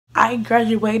I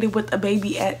graduated with a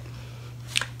baby at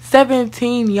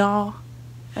 17, y'all.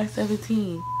 At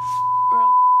 17.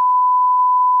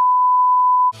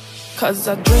 Cause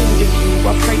I dreamed of you,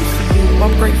 I prayed for you,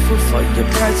 I'm grateful for your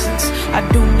presence. I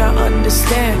do not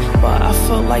understand, but I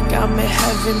feel like I'm in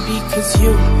heaven because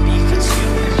you,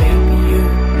 baby,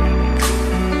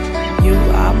 you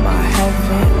are my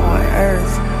heaven on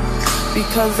earth.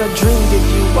 Because I dreamed of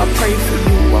you, I prayed for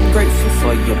you, I'm grateful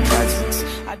for your presence.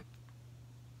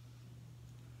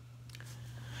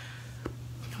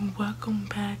 Welcome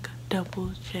back,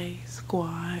 Double J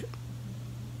Squad.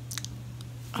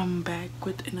 I'm back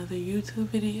with another YouTube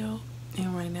video,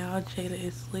 and right now Jada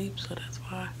is asleep, so that's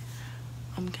why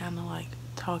I'm kind of like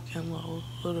talking low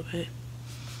a little bit.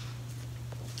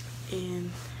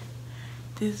 And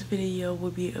this video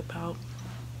will be about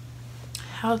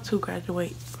how to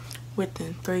graduate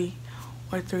within 3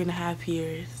 or 3.5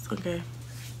 years, okay?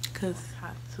 Because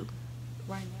how to.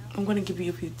 Right now I'm going to give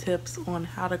you a few tips on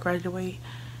how to graduate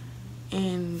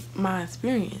and my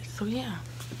experience, so yeah.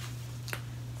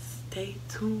 Stay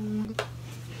tuned.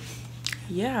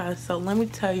 Yeah, so let me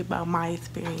tell you about my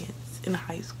experience in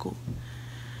high school.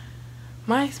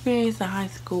 My experience in high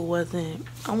school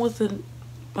I was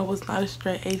not a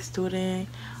straight A student.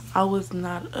 I was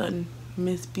not a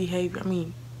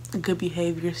good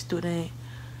behavior student.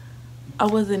 I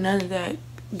wasn't none of that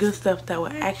good stuff that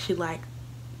would actually like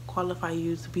qualify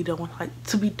you to be done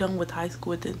with high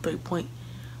school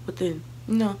within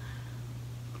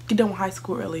get done with high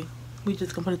school early. We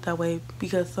just gonna put it that way,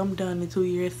 because some done in 2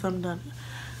 years, some done,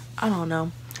 I don't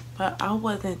know. But I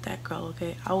wasn't that girl,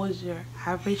 okay? I was your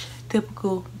average,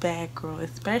 typical bad girl,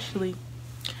 especially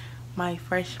my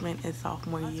freshman and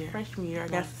sophomore year. Freshman year, I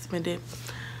got suspended.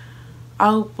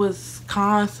 I was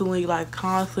constantly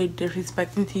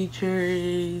disrespecting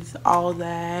teachers, all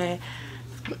that.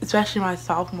 Especially my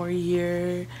sophomore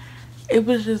year. It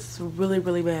was just really,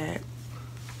 really bad.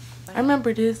 I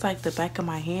remember this like the back of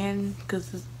my hand,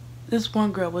 because this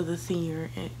one girl was a senior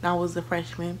and I was a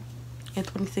freshman in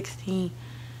 2016,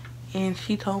 and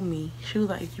she told me, she was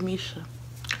like, Jamesha,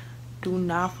 do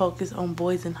not focus on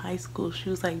boys in high school. She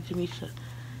was like, Jamesha,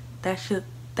 that's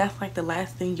like the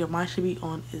last thing your mind should be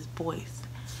on is boys.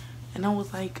 And I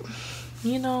was like,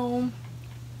 you know,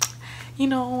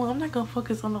 I'm not gonna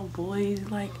focus on no boys.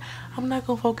 Like, I'm not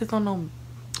gonna focus on no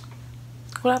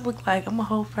what I look like. I'm a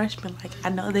whole freshman. Like, I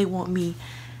know they want me.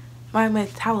 My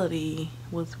mentality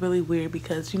was really weird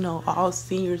because, you know, all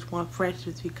seniors want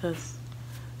freshmen because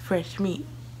fresh meat.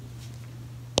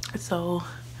 So,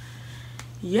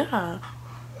 yeah.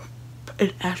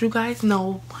 And as you guys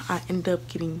know, I ended up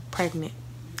getting pregnant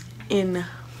in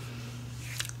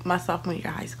my sophomore year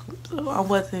of high school. So, I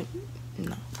wasn't,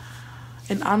 no.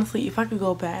 And honestly, if I could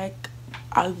go back,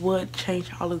 I would change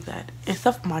all of that.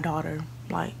 Except for my daughter.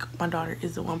 Like, my daughter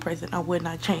is the one person I would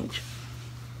not change.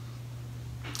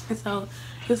 And so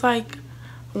it's like,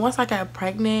 once I got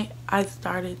pregnant, I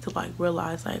started to like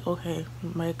realize like, okay,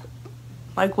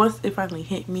 like once it finally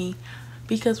hit me,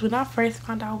 because when I first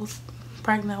found out I was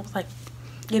pregnant, I was like,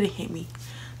 it didn't hit me.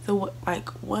 So like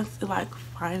once it like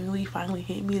finally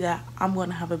hit me that I'm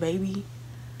gonna have a baby,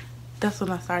 that's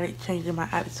when I started changing my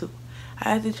attitude.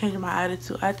 I had to change my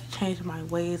attitude. I had to change my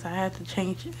ways. I had to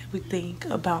change everything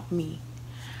about me,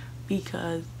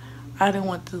 because I didn't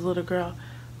want this little girl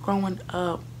growing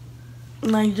up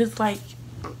like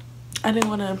I didn't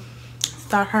want to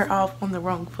start her off on the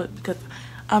wrong foot, because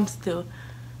I'm still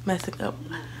messing up.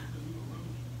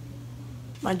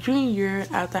 My junior year,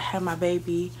 after I had my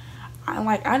baby,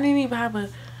 I didn't even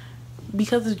have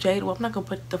because of Jada, well, I'm not gonna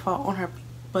put the fault on her,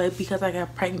 but because I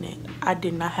got pregnant, I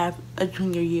did not have a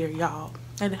junior year, y'all.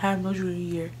 I didn't have no junior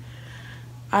year.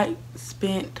 I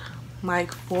spent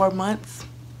like 4 months,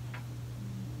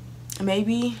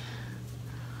 maybe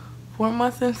 4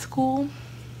 months in school.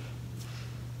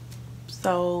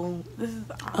 So this is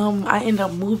I ended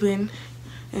up moving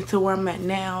into where I'm at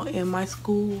now, and my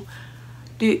school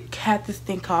had this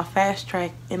thing called fast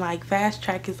track, and like fast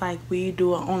track is like where you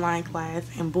do an online class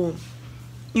and boom,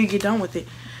 you get done with it.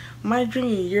 My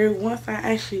junior year, once I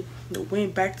actually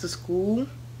went back to school,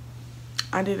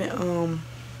 I didn't am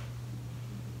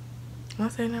I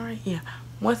saying that right? Yeah.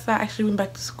 Once I actually went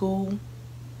back to school,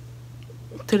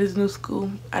 to this new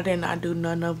school, I did not do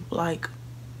none of I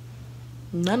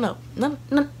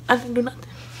didn't do nothing,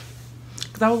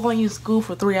 because I was going to school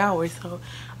for 3 hours, so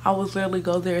I was literally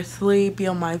go there, sleep, be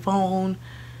on my phone,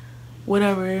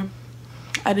 whatever.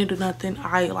 I didn't do nothing.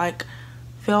 I like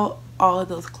felt all of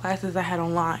those classes I had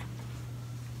online.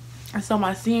 And so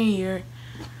my senior year,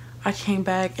 I came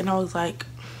back and I was like,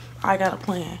 I got a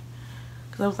plan,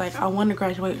 because I was like, I want to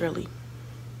graduate early.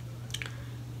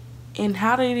 And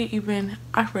how did it even,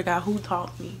 I forgot who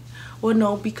taught me. Well,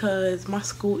 no, because my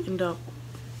school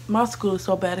is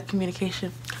so bad at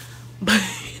communication. But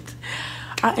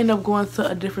I ended up going to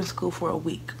a different school for a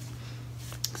week.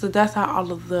 So that's how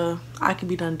all of the I Could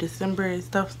Be Done December and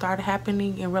stuff started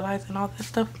happening, and realizing all that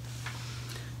stuff.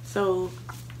 So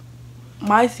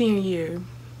my senior year,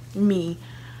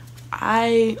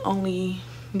 I only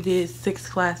did 6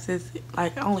 classes.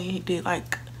 Like, I only did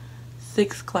like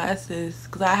 6 classes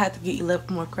because I had to get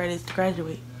 11 more credits to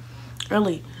graduate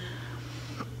early.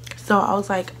 So I was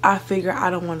like, I figure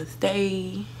I don't want to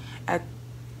stay at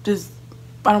just,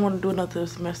 I don't want to do another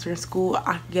semester in school.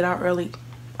 I can get out early,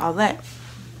 all that.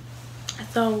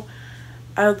 So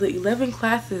out of the 11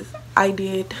 classes, I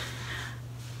did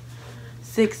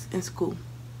 6 in school.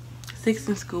 6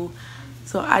 in school.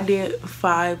 So I did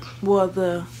 5. Well,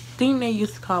 the thing they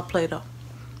used to call Play-Doh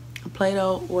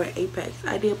or Apex.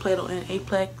 I did Play-Doh and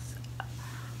Apex.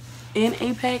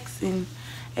 And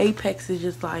Apex is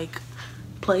just like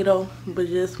Play-Doh, but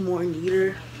just more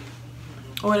neater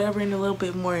or whatever, and a little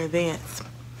bit more advanced.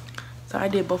 So I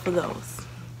did both of those.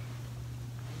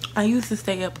 I used to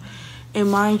stay up,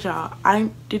 and mind y'all,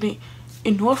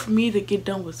 in order for me to get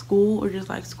done with school, or just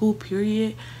like school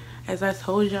period, as I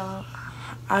told y'all,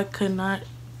 I could not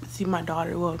see my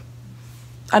daughter. Well,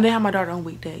 I didn't have my daughter on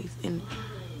weekdays, and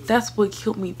that's what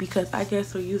killed me, because I get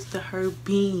so used to her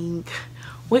being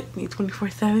with me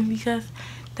 24/7, because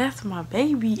that's my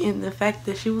baby. And the fact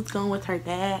that she was going with her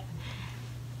dad,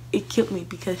 it killed me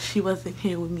because she wasn't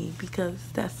here with me, because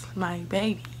that's my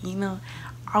baby, you know.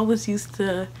 I was used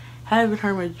to having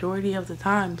her majority of the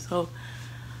time, so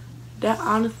that,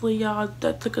 honestly, y'all,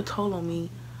 that took a toll on me.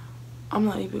 I'm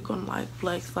not even gonna like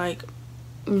flex. Like,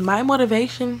 my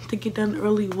motivation to get done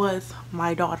early was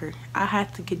my daughter. I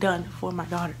had to get done for my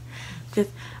daughter, because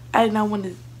I did not want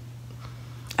to,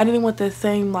 I didn't want the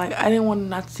same, like, I didn't want to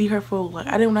not see her for, like,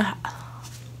 I did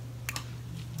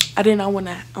not want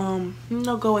to you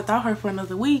know, go without her for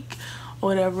another week or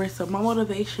whatever. So my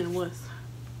motivation was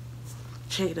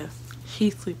Jada.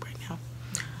 She's asleep right now.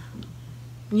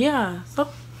 Yeah, so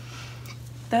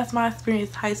that's my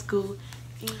experience high school.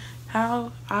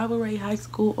 How I would rate high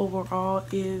school overall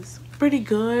is pretty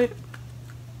good,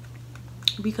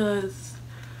 because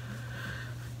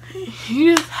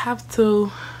you just have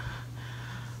to,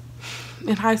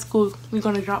 in high school, you're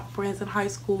gonna drop friends in high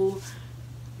school.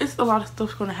 It's a lot of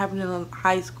stuff gonna happen in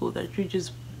high school that you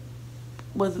just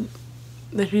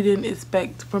that you didn't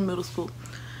expect from middle school.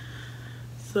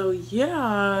 So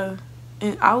yeah,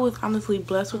 and I was honestly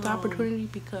blessed with the opportunity,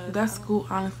 because that school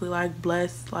honestly like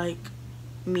blessed like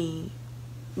me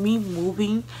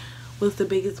moving was the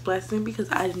biggest blessing,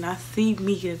 because I did not see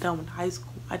me getting done with high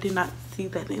school. I did not see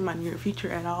that in my near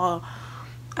future at all.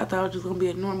 I thought I was just gonna be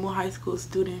a normal high school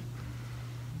student.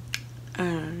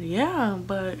 Yeah,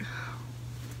 but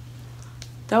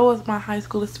that was my high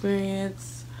school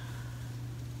experience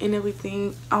and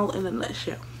everything, all in a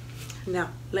nutshell. Now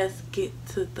let's get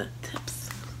to the tips.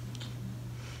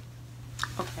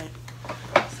 Okay,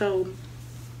 so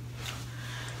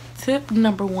tip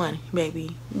number 1,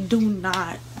 baby, do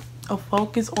not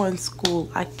focus on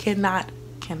school. I cannot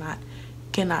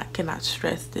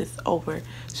stress this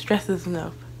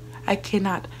enough. I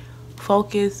cannot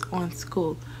focus on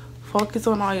school. Focus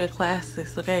on all your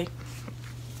classes, okay?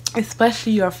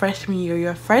 Especially your freshman year.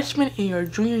 Your freshman and your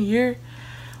junior year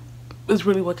is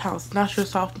really what counts, not your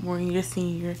sophomore and your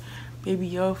senior year. Maybe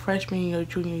your freshman and your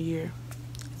junior year.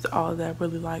 It's all that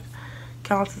really like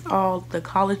counts. Is all the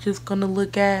college is gonna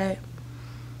look at.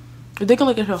 They're gonna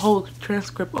look at your whole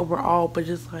transcript overall, but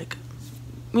just like,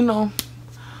 you know,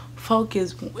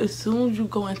 focus. As soon as you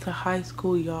go into high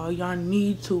school, y'all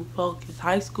need to focus.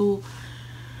 High school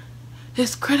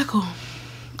is critical.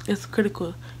 It's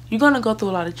critical. You're gonna go through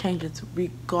a lot of changes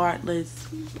regardless.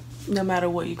 No matter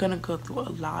what, you're gonna go through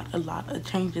a lot of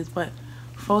changes, but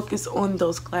focus on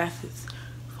those classes.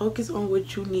 Focus on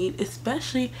what you need,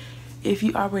 especially if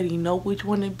you already know what you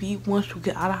want to be. Once you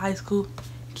get out of high school,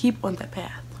 keep on that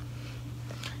path.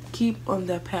 Keep on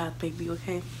that path, baby,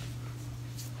 okay?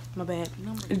 My bad.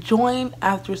 Join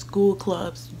after school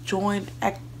clubs. Join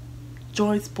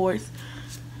sports.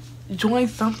 Join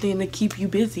something to keep you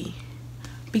busy.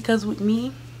 Because with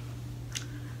me,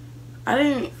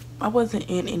 I wasn't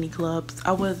in any clubs.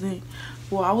 I was in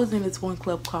this one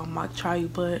club called Mock Trial,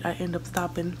 but I ended up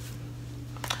stopping.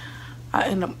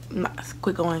 I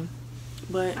quit going.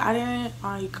 But I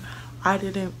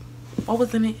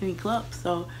wasn't in any clubs,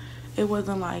 so it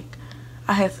wasn't like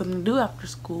I had something to do after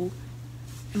school.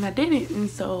 And I did it, and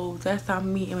so that's how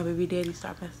me and my baby daddy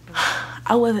started messing around.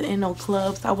 I wasn't in no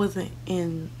clubs. I wasn't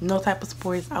in no type of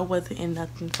sports. I wasn't in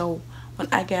nothing. So when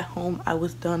I got home, I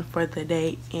was done for the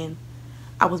day, and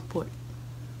I was bored.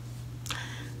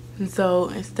 And so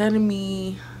instead of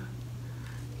me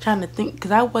trying to think,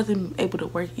 because I wasn't able to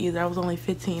work either. I was only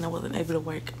 15. I wasn't able to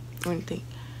work or anything.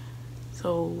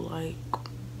 So like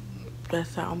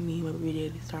that's how me and my baby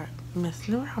daddy started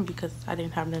messing around, because I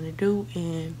didn't have nothing to do.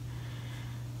 And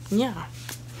yeah,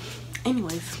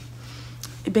 anyways,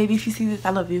 baby, if you see this,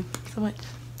 I love you so much.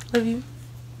 Love you.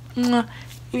 Mwah.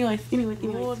 Anyways,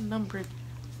 rule number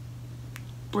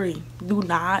 3: do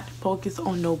not focus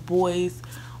on no boys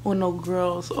or no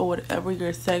girls or whatever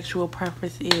your sexual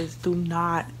preference is. Do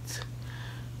not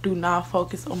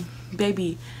focus on,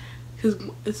 baby, because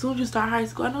as soon as you start high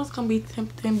school, I know it's gonna be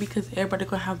tempting, because everybody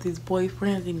gonna have these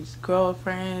boyfriends and these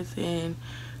girlfriends, and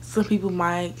some people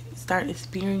might start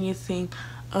experiencing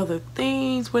other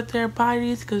things with their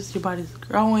bodies, because your body's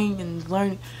growing and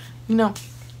learning, you know.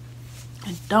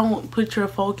 And don't put your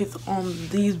focus on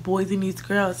these boys and these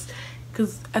girls,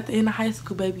 because at the end of high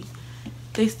school, baby,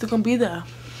 they still gonna be there.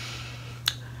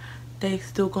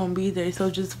 So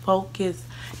just focus.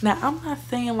 Now, I'm not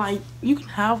saying like you can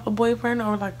have a boyfriend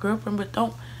or like girlfriend, but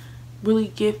don't really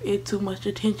give it too much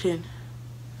attention.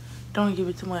 Don't give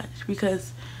it too much,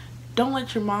 because don't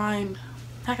let your mind,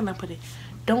 how can I put it,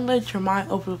 don't let your mind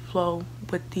overflow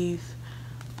with these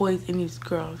boys and these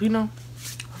girls, you know.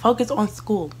 Focus on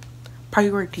school.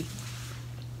 Priority.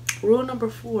 Rule number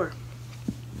 4: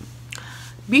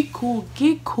 be cool.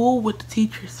 Get cool with the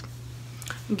teachers.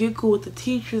 Get cool with the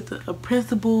teachers, the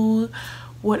principals,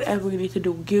 whatever you need to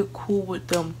do. Get cool with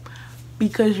them,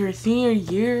 because your senior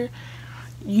year,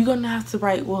 you're gonna have to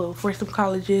write, well, for some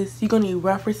colleges, you're gonna need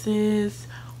references,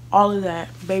 all of that,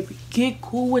 baby. Get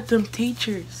cool with them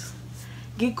teachers.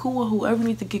 Get cool with whoever you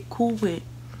need to get cool with,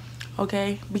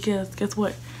 okay? Because guess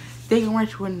what? They can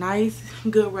write you a nice,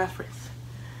 good reference.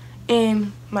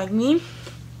 And like me,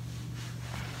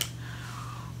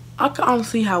 I can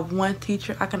honestly have one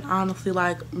teacher I can honestly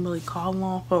like really call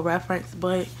on for reference,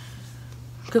 but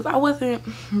because I wasn't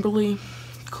really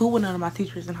cool with none of my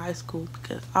teachers in high school,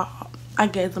 because I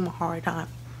gave them a hard time.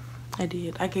 I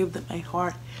did. I gave them a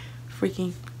hard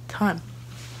freaking time.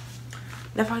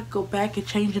 And if I could go back and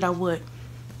change it, I would.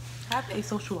 Have a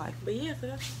social life. But yeah,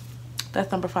 so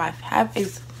that's number 5. Have a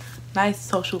nice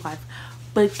social life,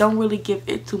 but don't really give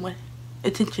it too much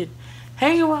attention.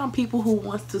 Hang around people who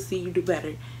wants to see you do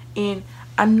better. And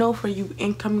I know for you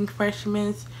incoming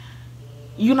freshmen,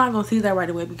 you're not gonna see that right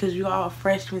away, because you're all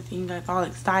freshmen and you're like all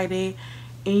excited,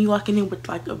 and you walking in with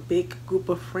like a big group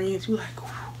of friends. You like,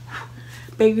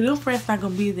 baby, them friends not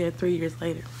gonna be there 3 years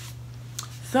later.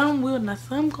 Some will, not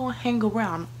some gonna hang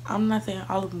around. I'm not saying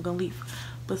all of them gonna leave,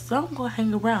 but some gonna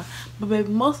hang around. But baby,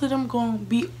 most of them gonna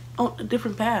be on a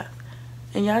different path,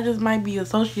 and y'all just might be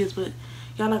associates, but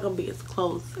y'all not gonna be as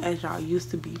close as y'all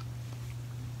used to be,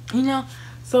 you know.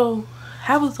 So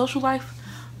have a social life,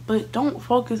 but don't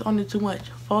focus on it too much.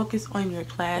 Focus on your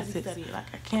classes. Like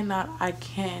I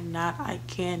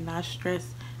cannot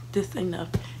stress this enough.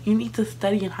 You need to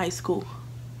study in high school.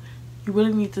 You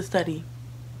really need to study,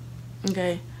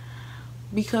 okay?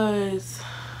 Because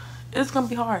it's gonna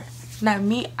be hard. Now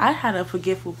me, I had a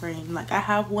forgetful brain. Like I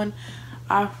have one,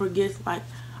 I forget, like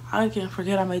I can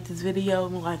forget I made this video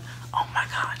and like, oh my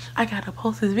gosh, I gotta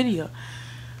post this video.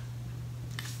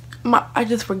 I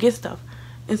just forget stuff.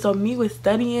 And so me with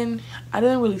studying, I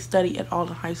didn't really study at all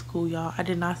in high school, y'all. I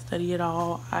did not study at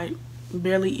all. I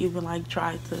barely even like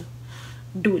tried to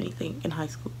do anything in high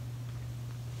school.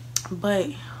 But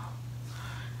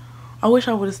I wish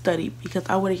I would have studied, because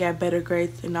I would have got better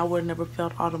grades and I would have never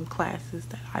failed all them classes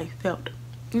that I failed,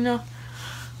 you know.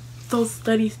 So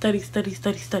study. Study up,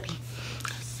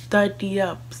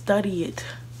 study it.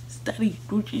 Study.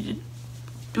 Do what you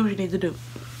need to do.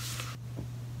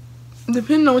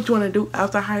 Depending on what you want to do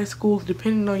after high school,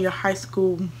 depending on your high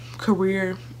school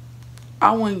career,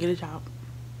 I want to get a job.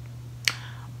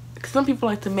 Some people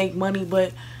like to make money,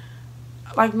 but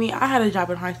like me, I had a job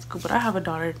in high school, but I have a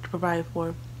daughter to provide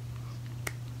for.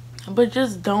 But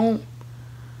just don't,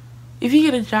 if you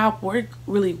get a job, work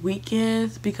really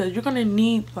weekends, because you're gonna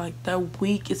need like that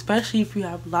week, especially if you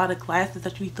have a lot of classes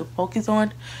that you need to focus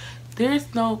on.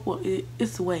 There's no, well,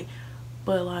 it's a way,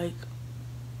 but like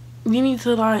you need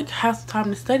to like have some time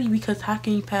to study, because how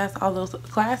can you pass all those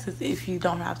classes if you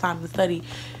don't have time to study?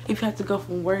 If you have to go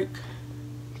from work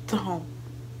to home,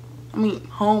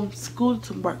 home, school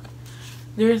to work,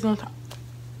 there is no time.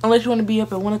 Unless you want to be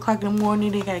up at 1 o'clock in the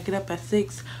morning, you gotta get up at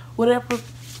 6, whatever.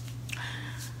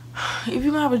 If you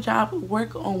don't have a job,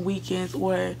 work on weekends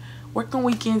or Work on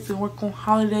weekends and work on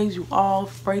holidays. You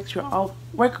off, breaks, you're off.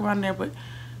 Work around there, but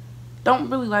don't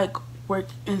really like work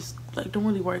and like don't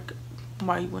really work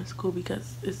while you in school,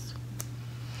 because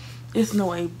it's no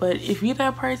way. But if you're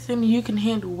that person, you can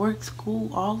handle work, school,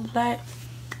 all of that.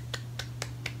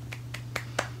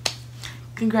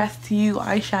 Congrats to you.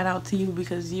 I shout out to you,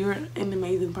 because you're an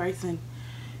amazing person.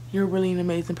 You're really an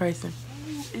amazing person.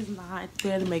 School is not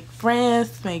there to make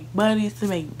friends, to make buddies, to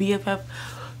make BFF.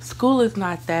 School is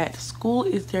not that. School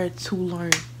is there to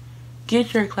learn.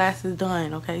 Get your classes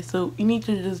done, okay? So you need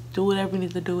to just do whatever you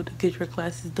need to do to get your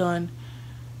classes done.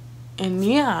 And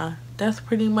yeah, that's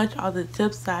pretty much all the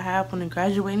tips I have on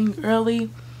graduating early.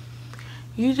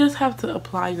 You just have to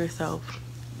apply yourself,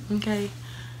 okay?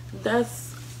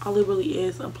 That's all it really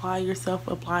is. Apply yourself.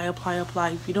 Apply.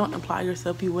 If you don't apply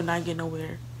yourself, you will not get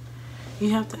nowhere. You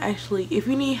have to actually, if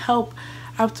you need help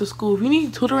after school, if you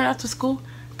need tutoring after school,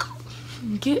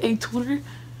 get a tutor.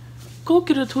 Go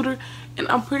get a tutor. And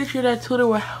I'm pretty sure that tutor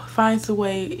will find some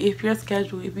way. If your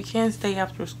schedule, if you can't stay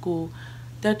after school,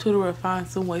 that tutor will find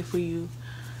some way for you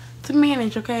to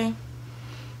manage, okay?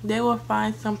 They will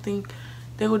find something.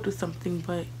 They will do something.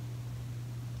 But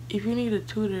if you need a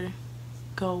tutor,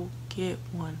 go get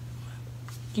one.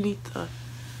 You need to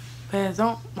pass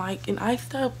on, like in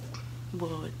iStep.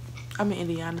 Well, I'm in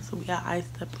Indiana, so we got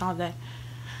iStep and all that.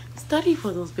 Study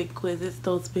for those big quizzes,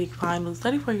 those big finals.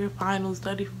 Study for your finals.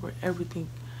 Study for everything.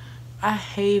 I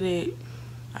hate it.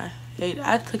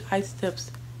 I took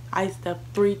iStep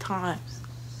 3 times.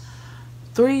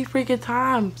 3 freaking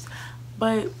times.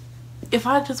 But if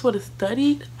I just would have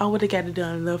studied, I would have got it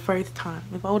done the first time.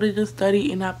 If I would have just studied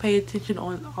and not pay attention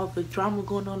on all the drama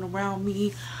going on around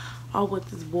me, all what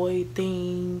this boy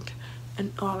thing,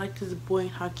 and all like this boy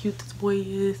and how cute this boy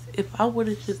is. If I would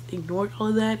have just ignored all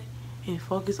of that and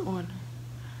focus on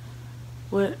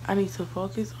what I need to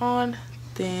focus on,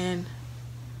 then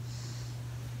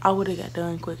I would have got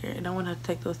done quicker and I wouldn't have to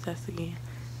take those tests again.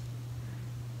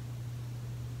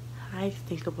 I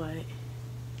think about it.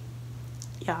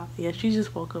 Yeah, she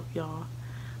just woke up, y'all.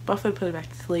 But I'm finna put her back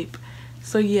to sleep.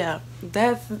 So yeah,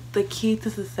 that's the key to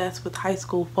success with high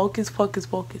school. Focus.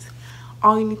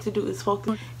 All you need to do is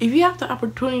focus. If you have the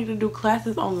opportunity to do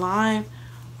classes online,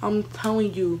 I'm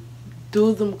telling you,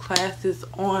 do them classes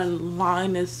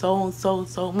online. Is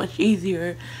so much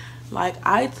easier. Like,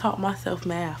 I taught myself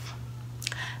math,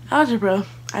 algebra.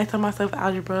 I taught myself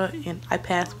algebra and I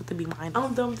passed with the B-.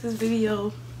 I'm done with this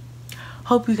video.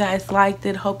 Hope you guys liked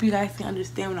it. Hope you guys can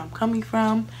understand where I'm coming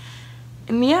from.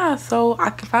 And yeah, so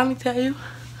I can finally tell you,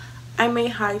 I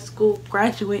made high school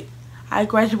graduate. I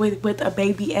graduated with a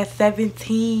baby at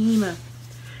 17.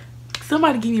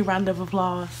 Somebody give me a round of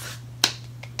applause.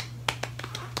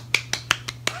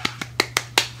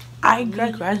 I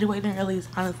graduating early is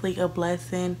honestly a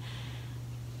blessing,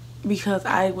 because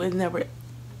I was never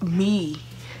me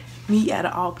out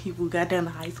of all people got down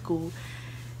to high school.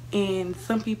 And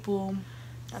some people,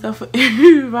 so for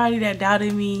everybody that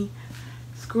doubted me,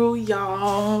 screw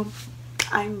y'all.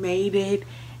 I made it.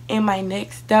 And my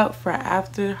next step for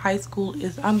after high school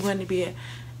is I'm going to be an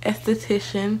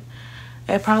esthetician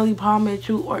at probably Palm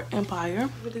Mitchell or Empire.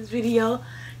 For this video,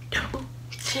 Double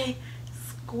J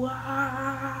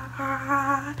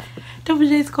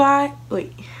Squad.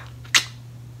 Wait.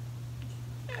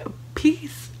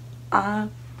 Peace.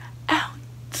 I'm out.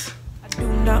 I do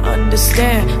not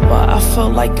understand why I feel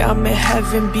like I'm in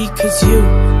heaven, because you,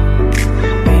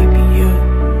 baby,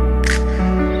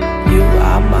 you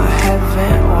are my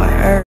heaven on earth.